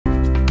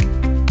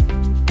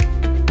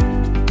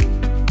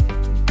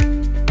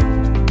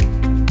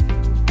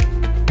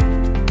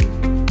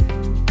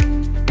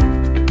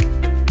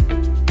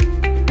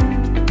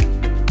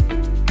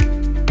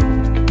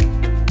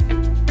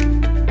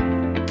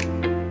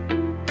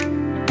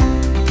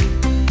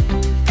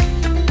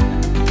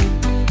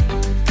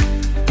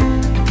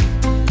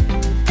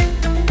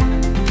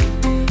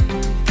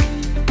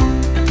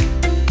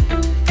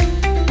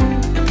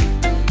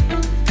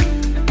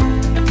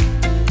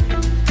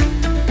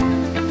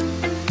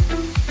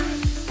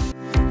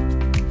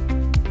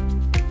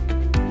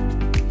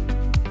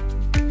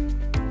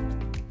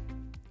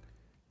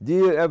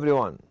Dear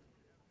everyone,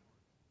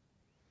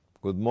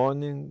 good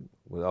morning,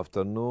 good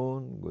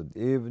afternoon, good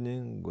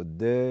evening, good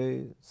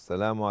day.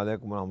 Assalamu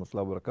alaikum wa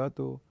rahmatullahi wa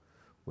barakatuh.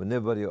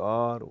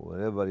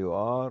 Wherever you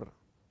are,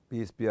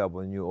 peace be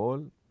upon you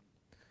all.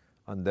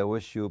 And I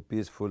wish you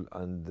peaceful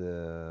and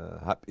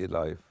happy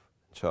life,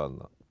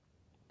 inshallah.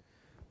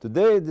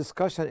 Today's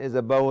discussion is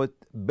about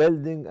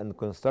building and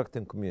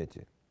constructing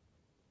community.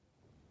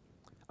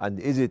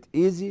 And is it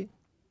easy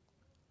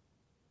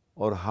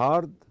or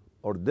hard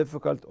or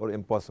difficult or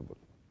impossible?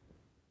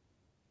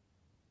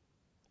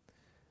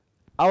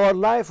 Our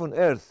life on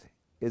earth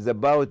is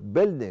about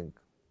building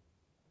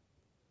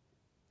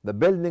the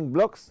building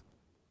blocks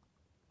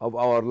of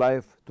our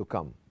life to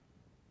come.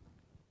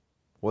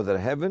 Whether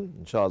heaven,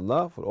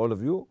 inshallah, for all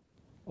of you,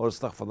 or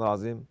astaghfirullah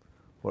azim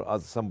for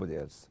somebody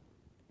else,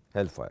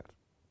 hellfire.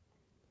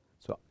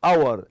 So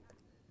our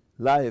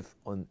life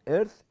on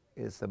earth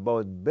is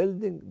about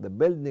building the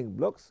building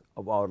blocks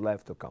of our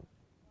life to come.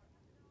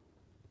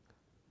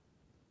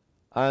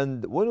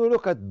 And when we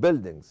look at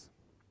buildings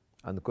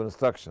and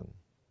construction,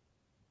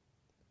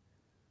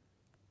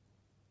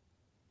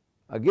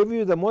 I give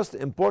you the most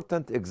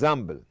important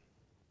example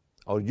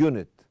or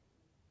unit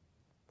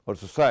or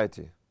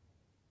society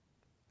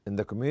in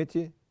the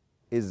community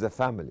is the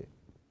family.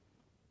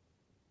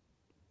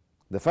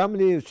 The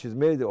family, which is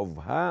made of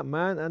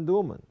man and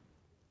woman,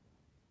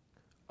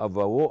 of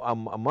a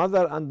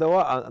mother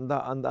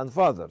and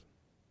father,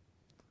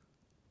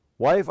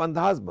 wife and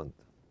husband.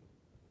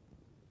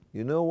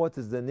 You know what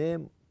is the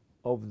name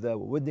of the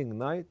wedding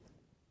night,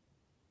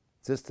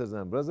 sisters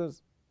and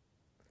brothers?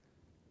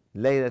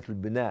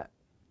 Laylatul Bina,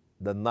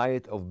 the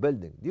night of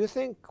building. Do you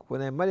think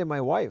when I marry my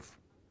wife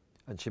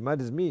and she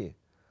marries me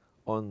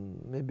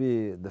on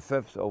maybe the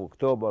 5th of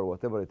October,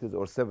 whatever it is,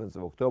 or 7th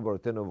of October, or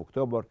 10th of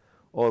October,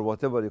 or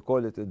whatever you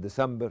call it in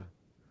December,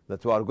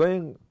 that we are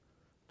going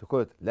to call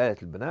it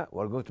Laylatul Bina,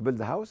 we are going to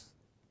build a house,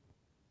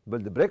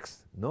 build the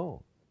bricks?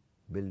 No,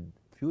 build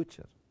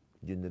future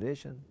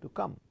generation to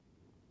come.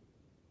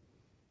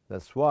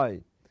 That's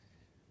why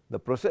the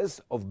process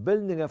of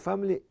building a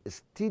family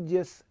is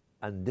tedious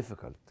and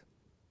difficult.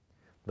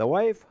 The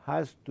wife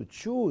has to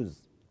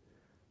choose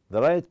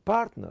the right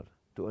partner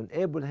to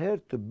enable her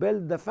to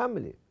build the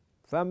family.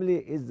 Family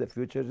is the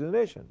future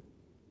generation.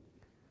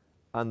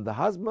 And the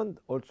husband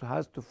also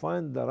has to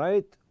find the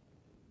right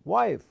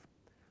wife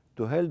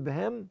to help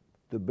him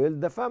to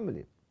build the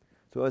family.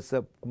 So it's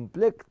a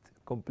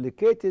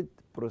complicated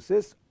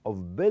process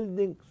of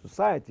building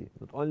society,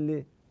 not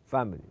only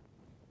family.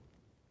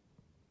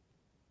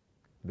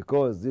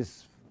 Because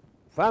this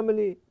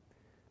family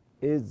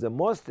is the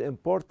most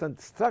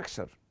important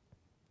structure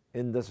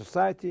in the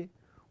society,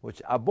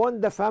 which upon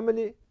the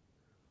family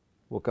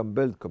we can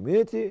build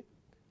community,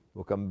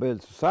 we can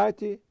build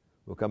society,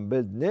 we can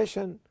build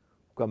nation,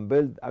 we can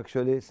build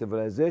actually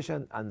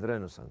civilization and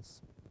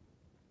renaissance.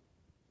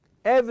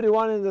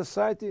 Everyone in the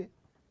society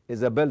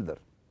is a builder,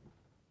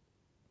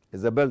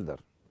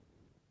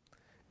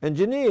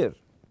 Engineer,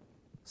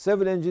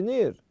 civil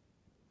engineer,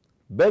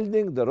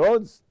 building the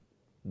roads,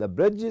 the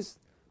bridges,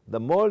 the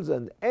malls,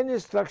 and any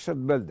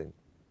structured building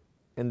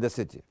in the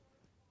city.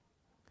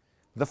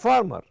 The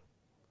farmer,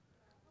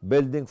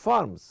 building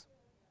farms,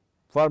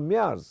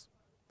 farmyards,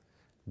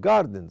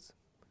 gardens,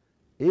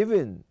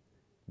 even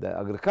the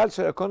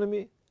agricultural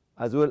economy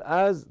as well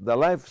as the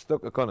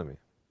livestock economy.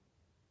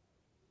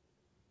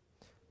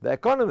 The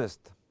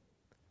economist,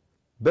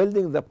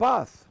 building the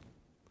path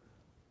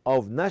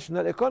of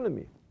national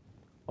economy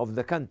of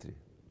the country,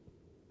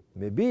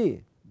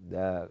 maybe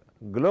the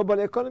global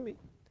economy,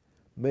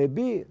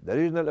 maybe the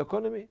regional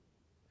economy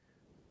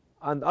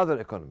and other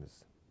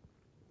economies.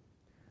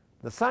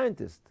 The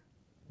scientist,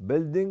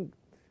 building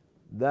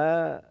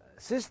the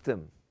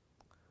system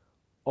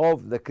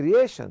of the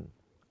creation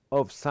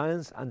of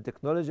science and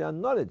technology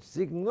and knowledge,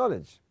 seeking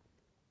knowledge.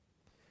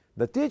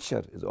 The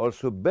teacher is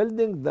also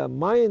building the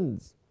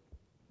minds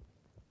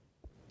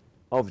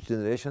of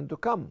generation to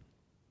come.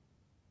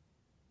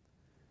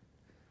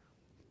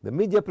 The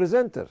media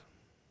presenter,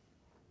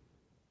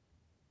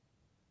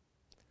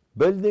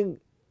 building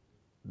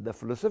the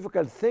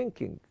philosophical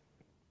thinking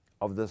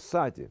of the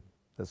society,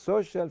 the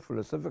social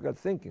philosophical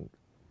thinking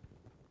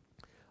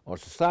or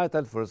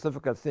societal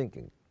philosophical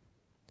thinking.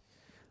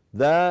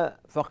 The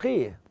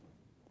faqih,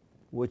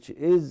 which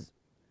is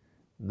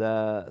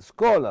the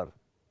scholar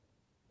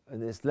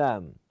in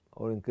Islam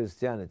or in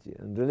Christianity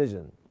and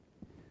religion,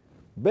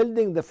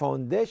 building the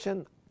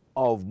foundation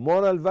of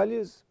moral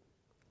values,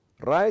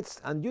 rights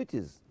and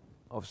duties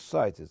of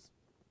societies,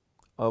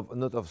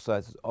 not of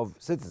societies, of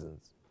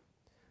citizens.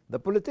 The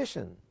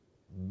politician,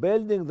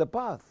 building the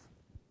path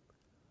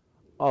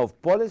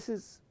of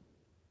policies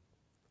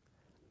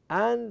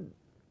and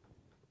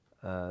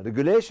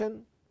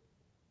regulation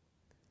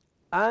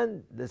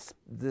and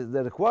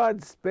the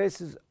required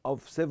spaces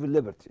of civil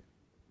liberty.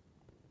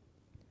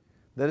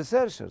 The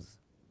researchers,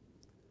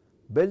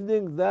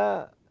 building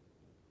the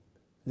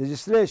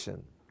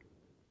legislation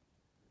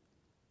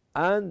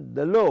and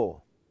the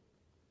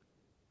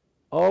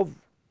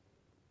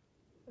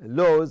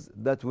laws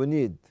that we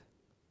need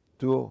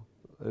to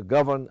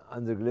govern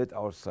and regulate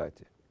our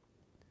society.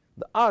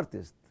 The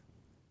artist,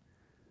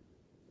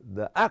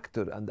 the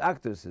actor and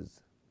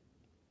actresses,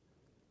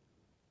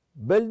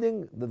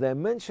 building the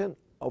dimension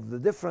of the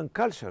different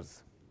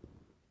cultures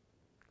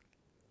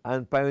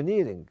and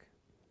pioneering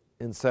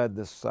inside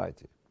the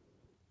society.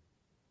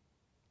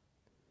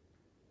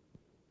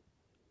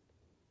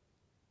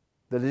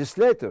 The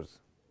legislators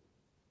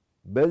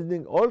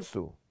building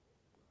also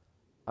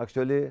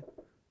actually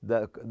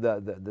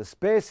the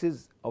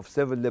spaces of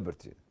civil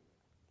liberty.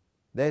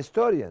 The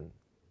historian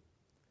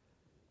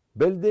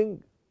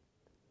building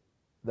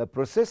the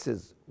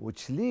processes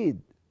which lead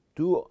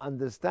to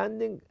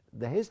understanding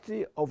the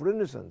history of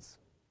Renaissance,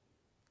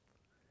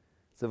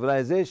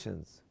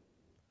 civilizations,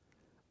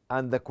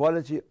 and the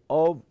quality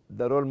of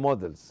the role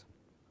models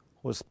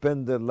who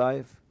spend their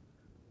life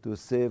to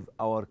save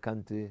our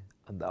country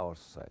and our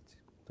society.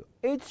 So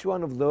each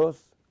one of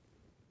those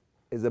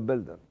is a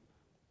builder.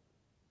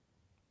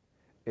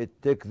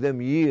 It takes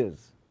them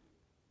years.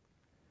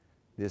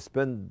 They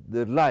spend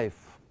their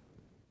life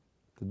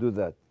to do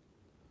that.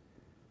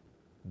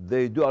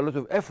 They do a lot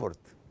of effort.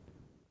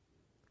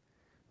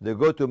 They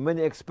go to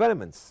many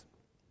experiments,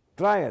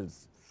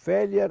 trials,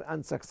 failure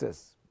and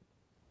success.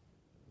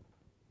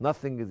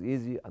 Nothing is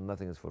easy and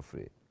nothing is for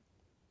free.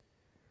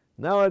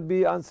 Now I'll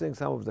be answering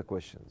some of the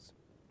questions.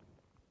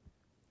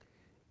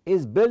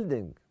 Is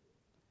building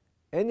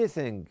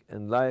anything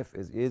in life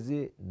is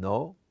easy?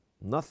 No,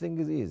 nothing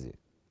is easy.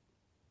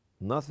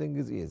 Nothing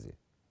is easy.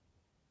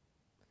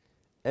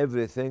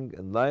 Everything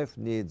in life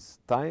needs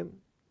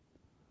time,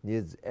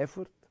 needs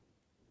effort,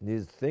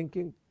 needs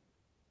thinking,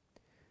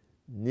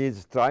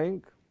 needs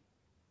trying,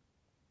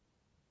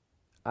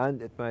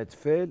 and it might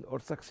fail or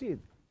succeed.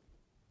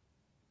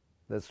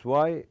 That's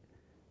why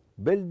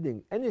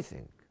building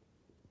anything,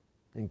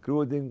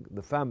 including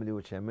the family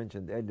which I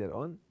mentioned earlier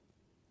on,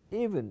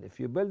 even if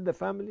you build the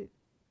family,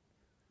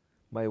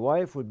 my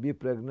wife would be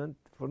pregnant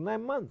for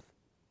 9 months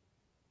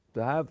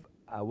to have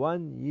a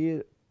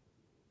 1-year-old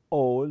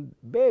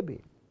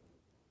baby.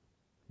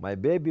 My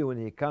baby, when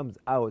he comes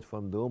out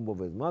from the womb of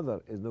his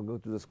mother, is not going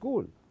to the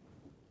school.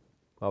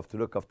 I have to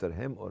look after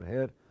him or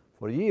her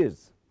for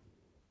years.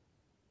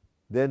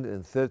 Then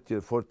in 30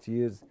 or 40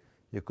 years,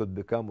 he could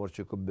become or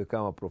she could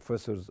become a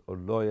professor or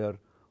lawyer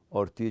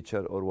or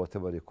teacher or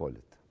whatever you call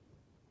it.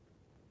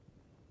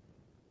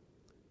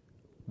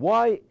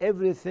 Why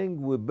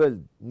everything we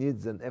build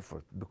needs an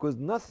effort? Because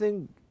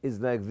nothing is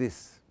like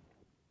this.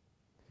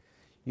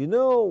 You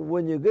know,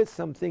 when you get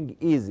something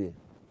easy,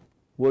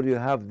 where you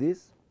have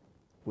this,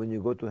 when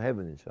you go to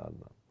heaven,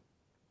 inshallah.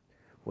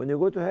 When you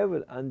go to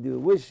heaven and you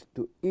wish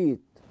to eat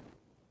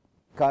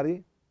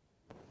curry,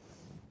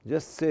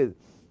 just say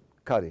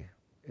curry,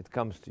 it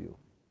comes to you.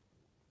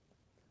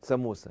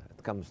 Samosa,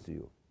 it comes to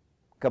you.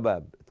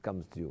 Kebab, it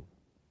comes to you.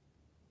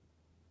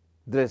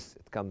 Dress,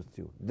 it comes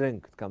to you.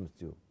 Drink, it comes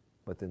to you.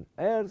 But in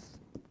earth,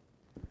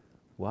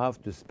 we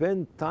have to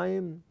spend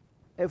time,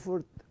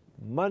 effort,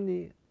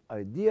 money,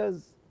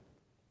 ideas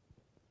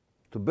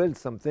to build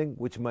something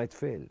which might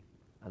fail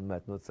and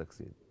might not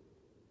succeed.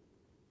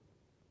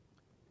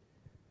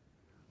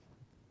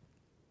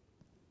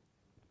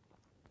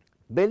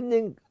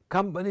 Building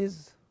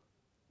companies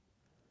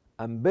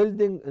and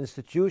building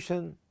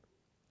institutions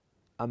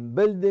and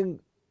building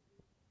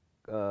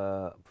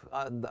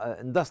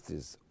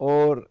industries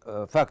or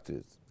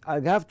factories. I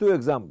have 2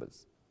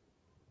 examples,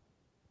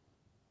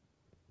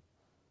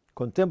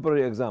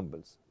 contemporary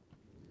examples.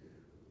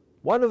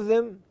 One of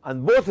them,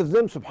 and both of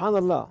them,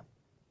 subhanallah,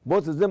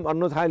 both of them are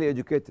not highly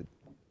educated.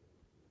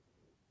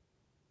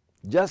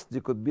 Just they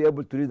could be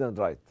able to read and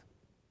write.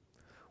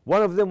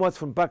 One of them was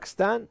from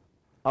Pakistan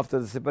after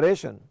the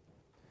separation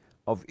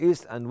of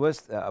East and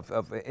West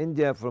of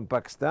India from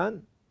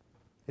Pakistan.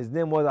 His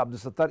name was Abdul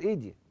Sattar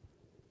Idi.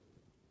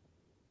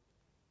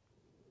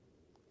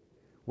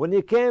 When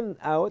he came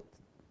out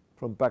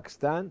from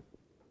Pakistan,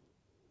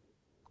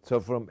 so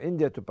from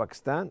India to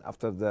Pakistan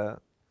after the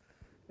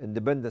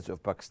independence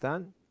of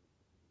Pakistan,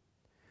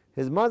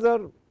 his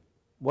mother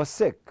was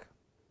sick.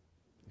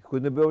 He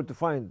couldn't be able to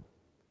find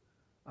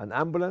an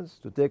ambulance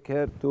to take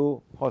her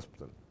to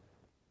hospital.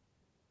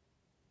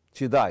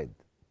 She died.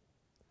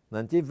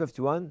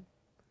 1951,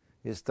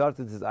 he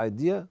started his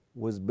idea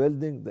with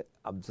building the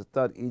Abdul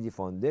Sattar Idi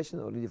Foundation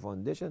or Idi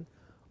Foundation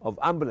of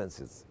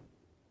ambulances.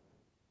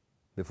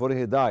 Before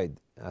he died,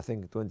 I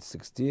think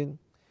 2016,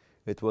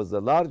 it was the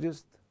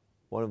largest,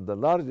 one of the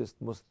largest,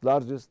 most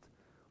largest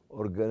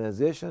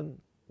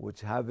organization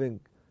which having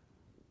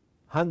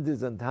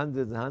hundreds and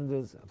hundreds and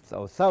hundreds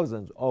of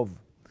thousands of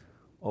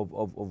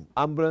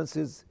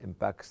ambulances in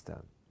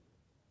Pakistan,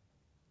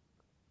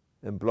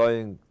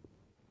 employing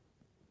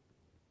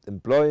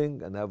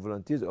and have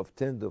volunteers of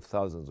tens of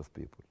thousands of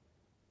people.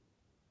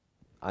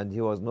 And he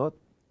was not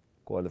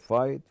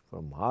qualified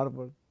from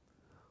Harvard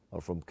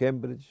or from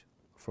Cambridge,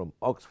 from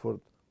Oxford,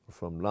 or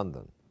from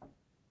London.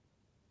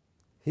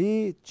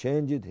 He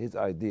changed his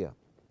idea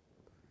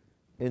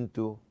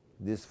into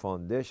this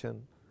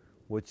foundation,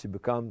 which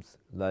becomes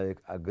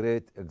like a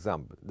great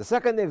example. The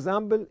second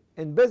example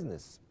in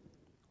business,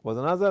 was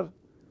another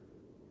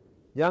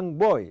young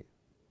boy,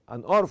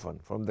 an orphan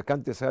from the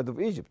countryside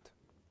of Egypt.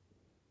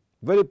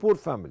 Very poor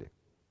family.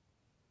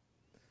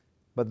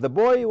 But the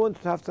boy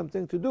wanted to have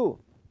something to do,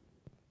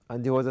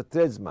 and he was a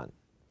tradesman.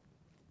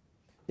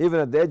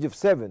 Even at the age of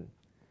 7,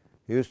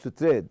 he used to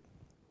trade.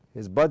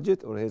 His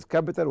budget or his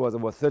capital was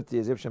about 30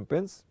 Egyptian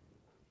pence.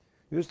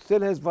 He used to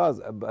tell his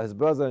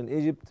brother in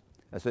Egypt,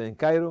 so in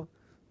Cairo,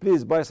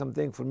 please buy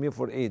something for me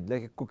for Eid,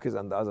 like cookies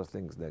and other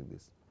things like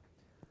this.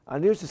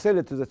 And he used to sell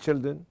it to the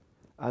children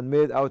and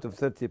made out of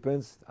 30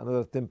 pence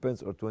another 10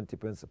 pence or 20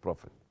 pence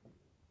profit.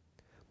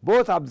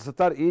 Both Abdul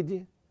Sattar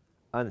Idi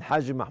and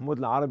Haji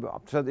Mahmoud Al-Arabi,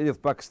 Abdul Sattar Idi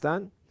of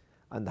Pakistan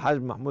and Haji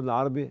Mahmoud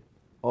Al-Arabi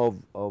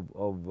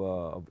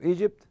of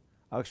Egypt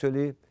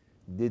actually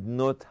did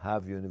not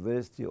have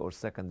university or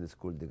secondary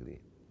school degree.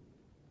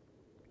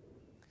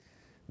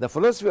 The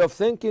philosophy of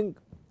thinking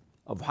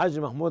of Haji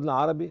Mahmoud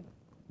Al-Arabi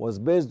was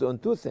based on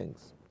two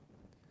things.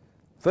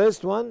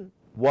 First one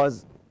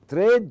was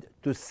trade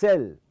to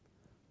sell,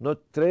 not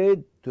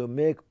trade to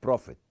make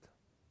profit.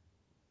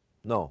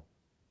 No.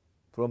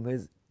 From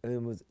his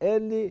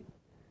early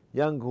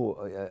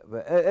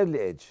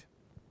age.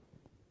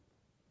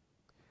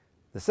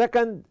 The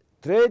second,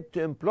 trade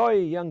to employ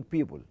young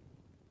people.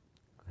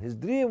 His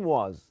dream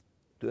was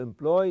to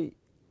employ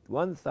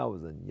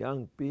 1,000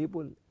 young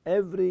people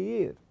every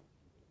year.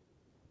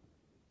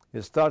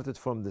 He started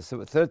from the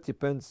 30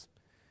 pence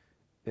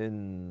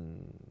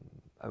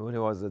when he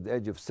was at the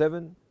age of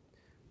 7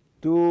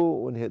 to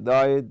when he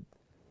died,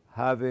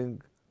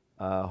 having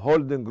a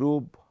holding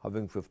group,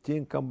 having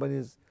 15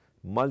 companies,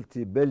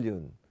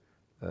 multi-billion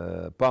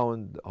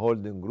pound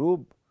holding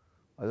group.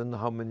 I don't know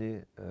how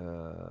many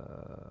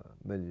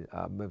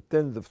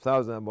tens of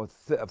thousands, about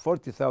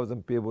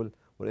 40,000 people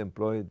were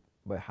employed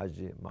by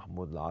Haji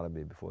Mahmoud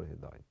Al-Arabi before he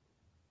died.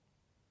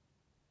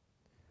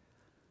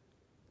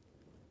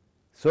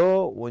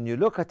 So when you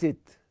look at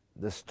it,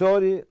 the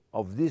story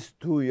of these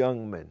two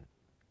young men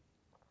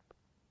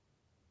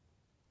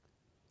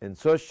in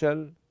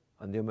social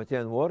and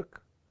humanitarian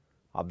work,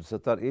 Abdul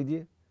Sattar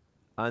Idi,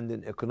 and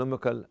in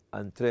economical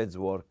and trades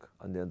work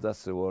and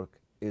industrial work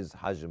is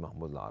Haji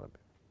Mahmoud Al-Arabi.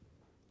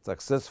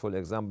 Successful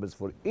examples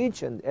for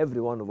each and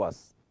every one of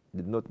us.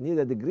 Did not need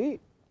a degree,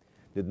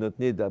 did not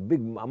need a big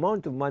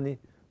amount of money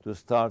to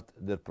start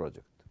their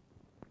project.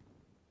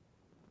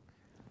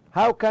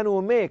 How can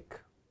we make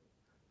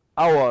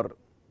our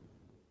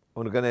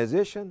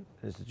organization,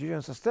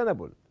 institution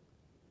sustainable?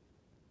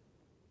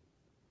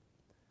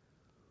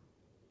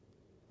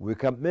 We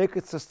can make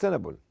it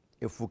sustainable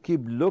if we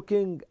keep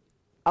looking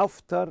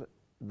after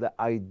the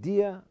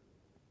idea,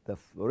 the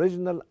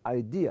original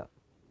idea.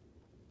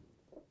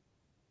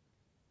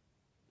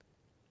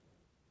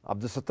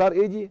 Abdul Sattar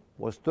Idi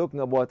was talking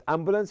about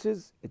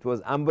ambulances. It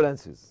was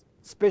ambulances,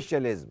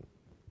 specialism.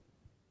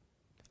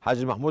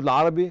 Haji Mahmoud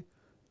Al-Arabi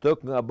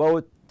talking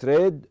about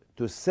trade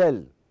to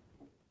sell,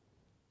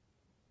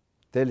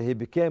 till he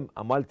became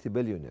a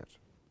multi-billionaire,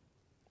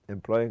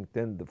 employing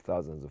tens of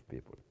thousands of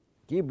people.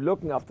 Keep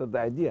looking after the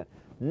idea.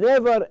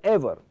 Never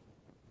ever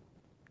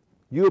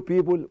you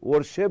people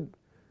worship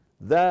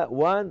the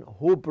one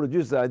who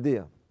produced the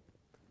idea.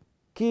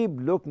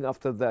 Keep looking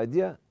after the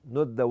idea,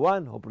 not the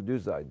one who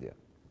produced the idea.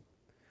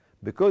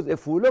 Because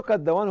if we look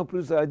at the one who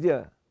produced the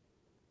idea,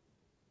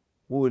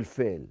 we will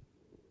fail.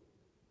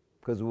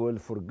 Because we will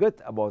forget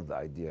about the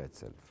idea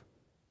itself.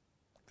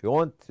 If you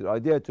want your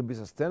idea to be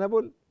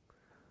sustainable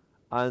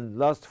and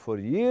last for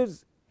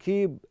years,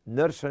 keep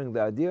nurturing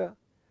the idea,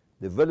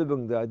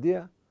 developing the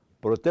idea,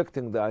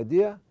 protecting the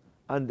idea,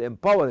 and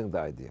empowering the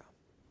idea.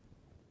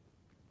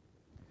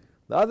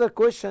 The other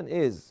question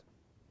is,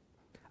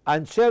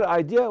 and share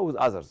idea with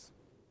others.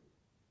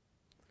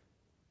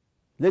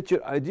 Let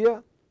your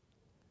idea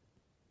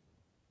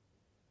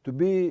to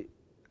be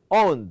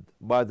owned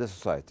by the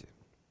society.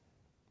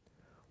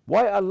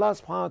 Why Allah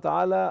subhanahu wa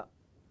ta'ala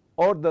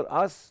order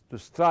us to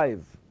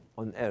strive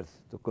on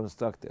earth, to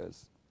construct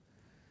earth?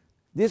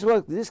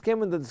 This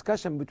came in the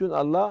discussion between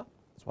Allah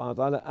subhanahu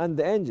wa ta'ala and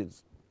the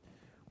angels.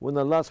 When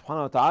Allah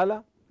subhanahu wa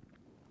ta'ala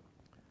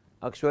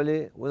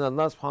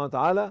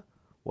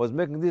was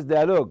making this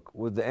dialogue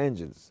with the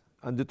angels,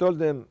 and he told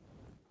them,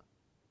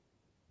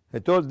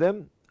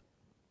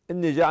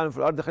 إني جاعل في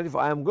الأرض خليفة,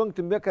 I am going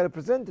to make a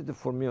representative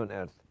for me on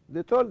earth.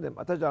 They told them,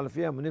 أتجعل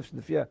فيها من يفسد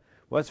فيها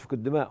ويسفك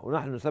الدماء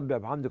ونحن نسبح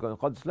بحمدك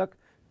ونقدس لك.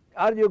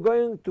 Are you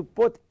going to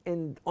put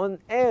on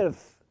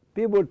earth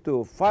people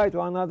to fight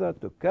one another,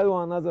 to kill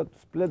one another, to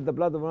split the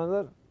blood of one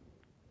another?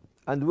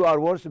 And we are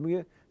worshiping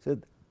you?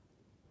 Said,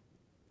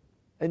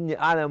 إني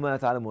أعلم ما لا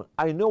تعلمون.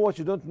 I know what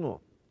you don't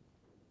know.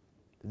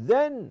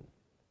 Then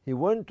he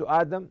went to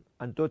Adam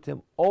and taught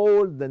him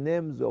all the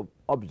names of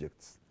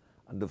objects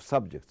and of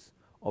subjects,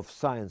 of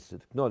science,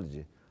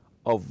 technology,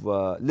 of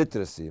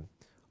literacy,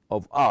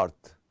 of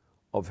art,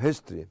 of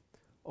history,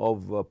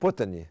 of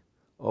botany,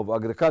 of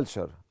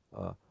agriculture,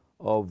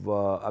 of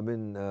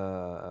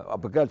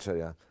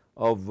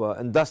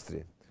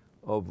industry,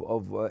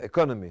 of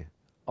economy,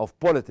 of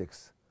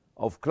politics,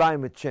 of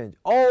climate change.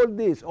 All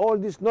this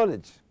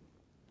knowledge.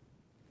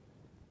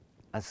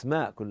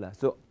 أسماء كلها.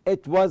 So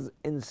it was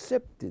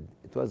incepted,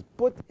 it was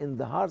put in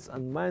the hearts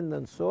and mind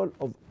and soul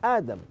of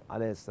Adam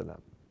عليه السلام.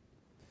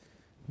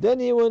 Then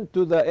he went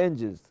to the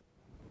angels.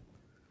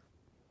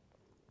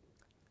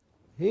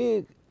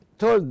 He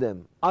told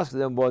them, asked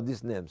them about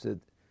this name, said,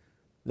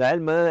 لا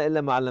علم لنا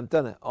إلا ما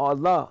علمتنا. Oh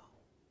Allah,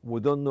 we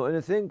don't know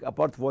anything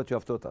apart from what you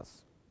have taught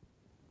us.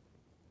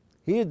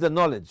 He is the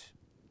knowledge.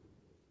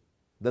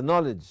 The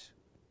knowledge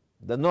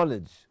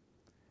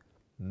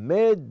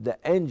made the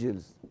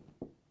angels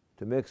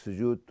to make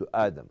sujood to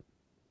Adam.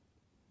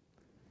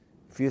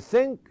 If you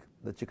think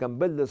that you can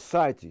build a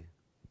society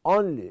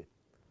only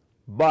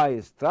by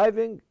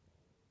striving,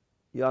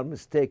 you are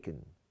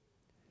mistaken.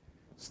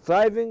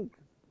 Striving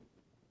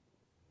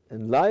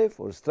in life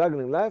or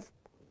struggling in life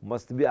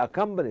must be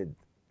accompanied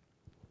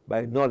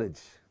by knowledge.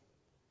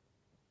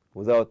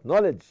 Without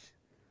knowledge,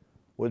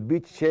 we'll be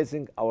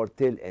chasing our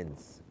tail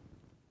ends.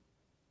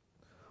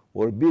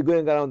 We'll be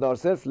going around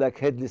ourselves like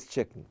headless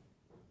chicken.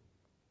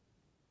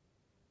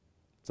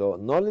 So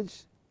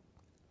knowledge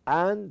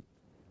and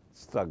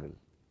struggle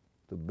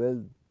to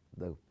build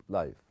the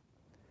life.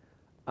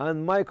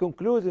 And my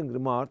concluding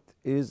remark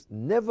is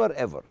never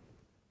ever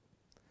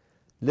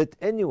let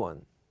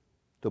anyone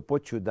to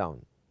put you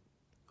down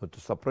or to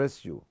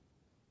suppress you.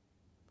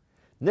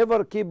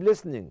 Never keep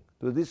listening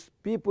to these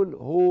people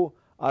who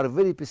are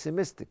very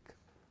pessimistic,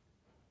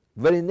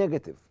 very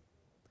negative.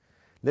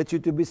 Let you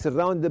to be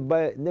surrounded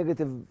by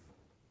negative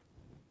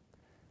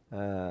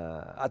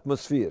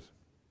atmosphere.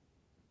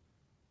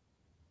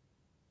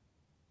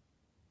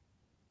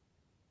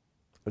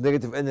 Or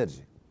negative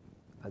energy,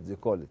 as they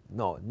call it.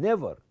 No,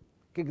 never.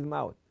 Kick them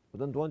out. We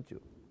don't want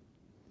you.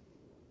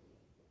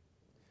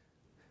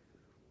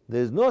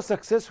 There is no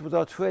success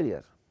without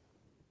failure.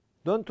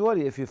 Don't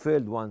worry if you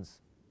failed once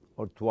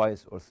or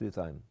twice or 3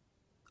 times.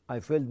 I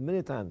failed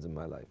many times in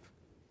my life.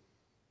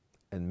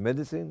 In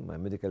medicine, my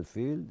medical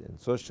field, in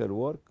social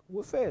work,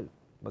 we fail,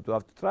 but we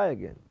have to try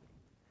again.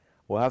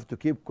 We have to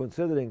keep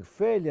considering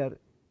failure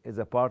is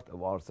a part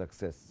of our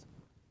success.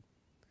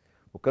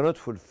 We cannot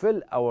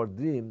fulfill our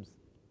dreams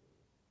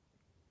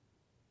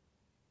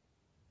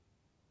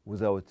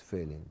without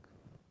failing.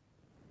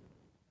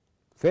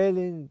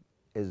 Failing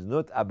is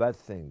not a bad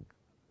thing.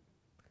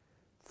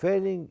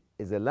 Failing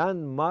is a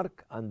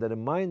landmark and a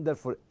reminder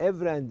for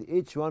every and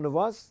each one of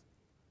us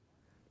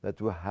that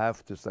we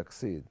have to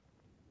succeed.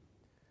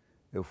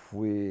 If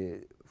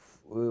we've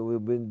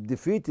been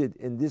defeated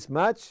in this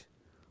match,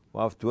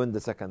 we have to win the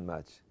second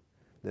match.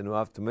 Then we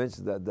have to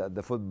mention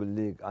the football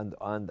league and.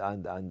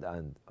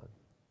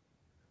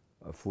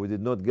 If we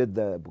did not get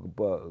the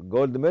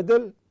gold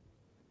medal,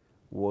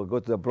 we'll go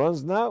to the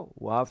bronze now.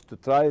 We have to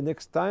try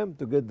next time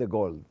to get the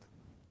gold.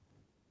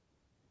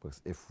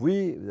 Because if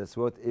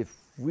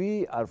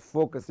we are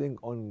focusing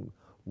on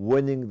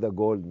winning the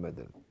gold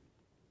medal.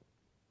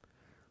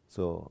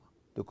 So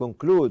to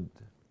conclude,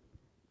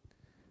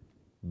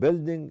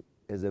 building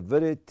is a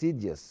very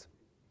tedious,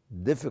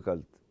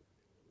 difficult,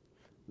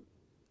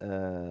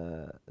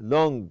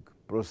 long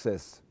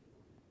process,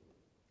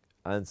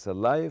 and it's a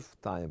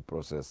lifetime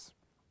process.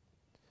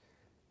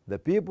 The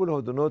people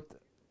who do not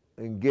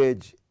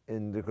engage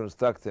in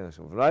reconstruction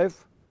of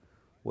life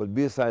will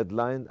be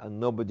sidelined and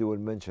nobody will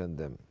mention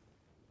them.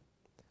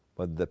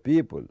 But the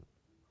people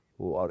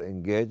who are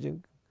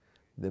engaging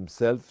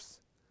themselves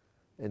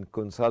in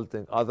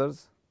consulting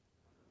others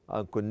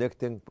and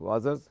connecting to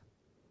others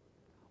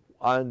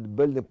and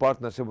building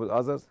partnership with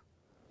others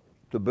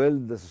to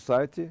build the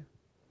society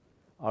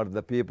are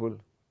the people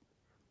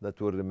that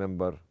will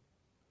remember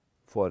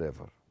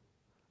forever.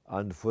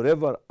 And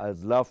forever, I'd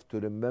love to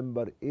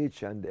remember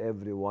each and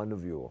every one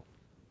of you.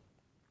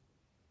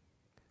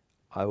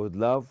 I would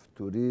love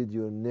to read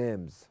your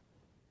names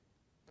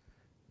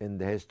in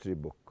the history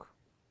book,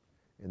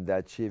 in the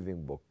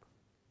achieving book.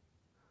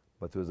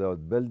 But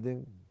without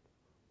building,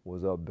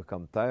 without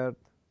become tired,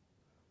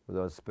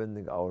 without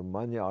spending our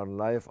money, our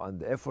life,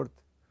 and effort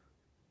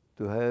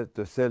to help,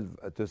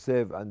 to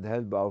save and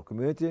help our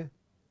community,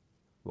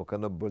 we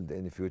cannot build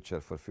any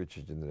future for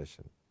future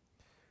generation.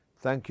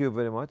 Thank you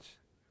very much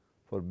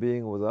for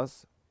being with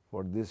us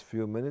for these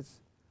few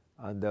minutes,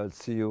 and I'll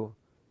see you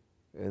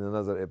in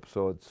another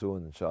episode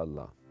soon,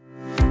 inshallah.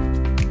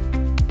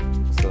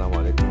 Assalamu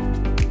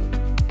alaikum.